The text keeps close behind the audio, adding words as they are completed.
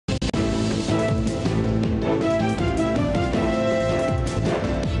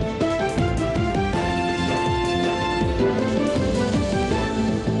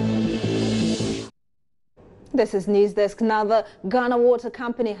This is News Desk. Now, the Ghana Water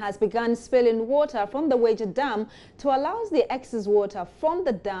Company has begun spilling water from the Weija Dam to allow the excess water from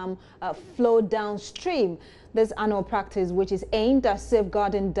the dam flow downstream. This annual practice, which is aimed at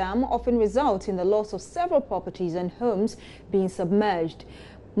safeguarding dam, often results in the loss of several properties and homes being submerged.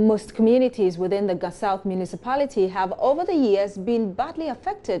 Most communities within the South municipality have over the years been badly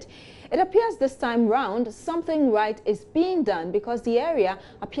affected. It appears this time round something right is being done because the area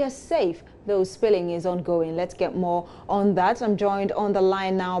appears safe, though spilling is ongoing. Let's get more on that. I'm joined on the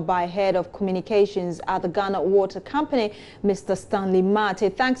line now by Head of Communications at the Ghana Water Company, Mr. Stanley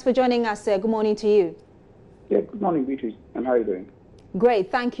Mate. Thanks for joining us, sir. Good morning to you. Yeah, good morning, Beatrice. And how are you doing?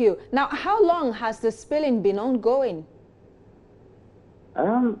 Great, thank you. Now, how long has the spilling been ongoing?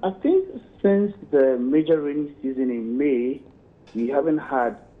 I think since the major rainy season in May, we haven't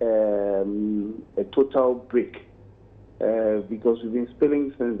had a total break because we've been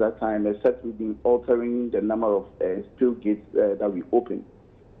spilling since that time, except we've been altering the number of spill gates that we open.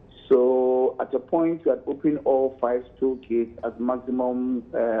 So at a point, we had opened all 5 spill gates at maximum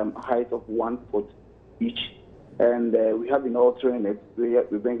height of 1 foot each, and we have been altering it.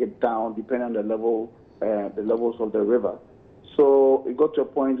 We bring it down depending on the levels of the river. So it got to a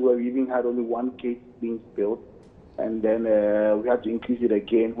point where we even had only 1 gate being spilled, and then we had to increase it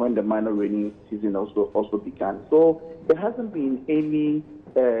again when the minor rainy season also began. So there hasn't been any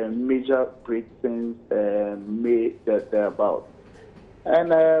major break since May thereabout.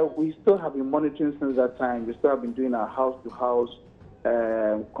 And we still have been monitoring since that time. We still have been doing our house-to-house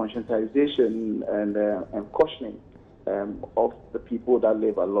conscientization and cautioning of the people that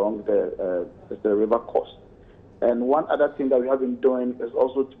live along the river coast. And one other thing that we have been doing is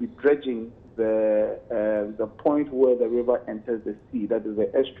also to be dredging the point where the river enters the sea, that is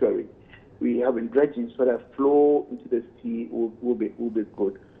the estuary. We have been dredging so that flow into the sea will be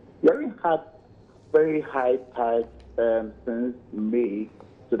good. We haven't had very high tides since May,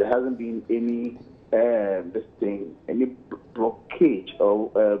 so there hasn't been any blockade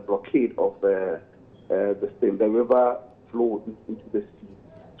of the river flow into the sea.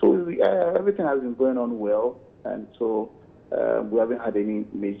 So everything has been going on well. And so we haven't had any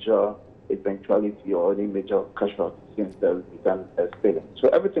major eventuality or any major casualty since we began spilling. So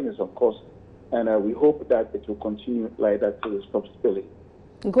everything is on course, and we hope that it will continue like that till it stops spilling.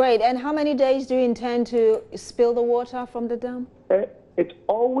 Great. And how many days do you intend to spill the water from the dam? It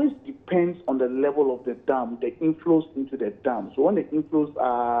always depends on the level of the dam, the inflows into the dam. So when the inflows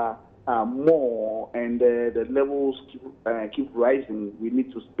are more and the levels keep rising, we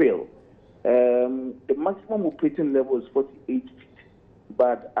need to spill. The maximum operating level is 48 feet,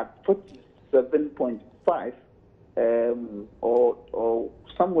 but at 47.5 or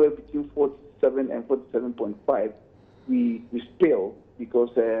somewhere between 47 and 47.5, we spill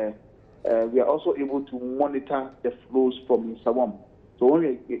because we are also able to monitor the flows from Sawam. So when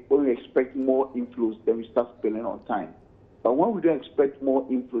we expect more inflows, then we start spilling on time. But when we don't expect more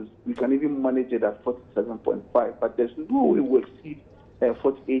inflows, we can even manage it at 47.5. But there's no way we'll exceed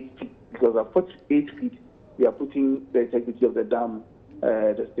 48 feet, because at 48 feet, we are putting the integrity of the dam,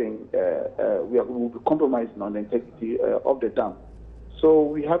 we will be compromising on the integrity of the dam. So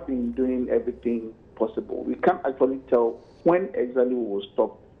we have been doing everything possible. We can't actually tell when exactly we will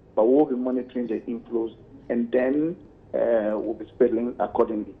stop, but we'll be monitoring the inflows, and then we'll be spilling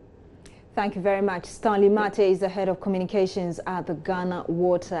accordingly. Thank you very much. Stanley Mate is the Head of Communications at the Ghana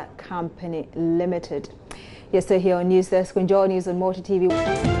Water Company Limited. Yes, sir, here on News Desk. Enjoy news on Multi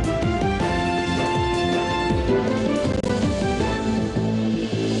TV.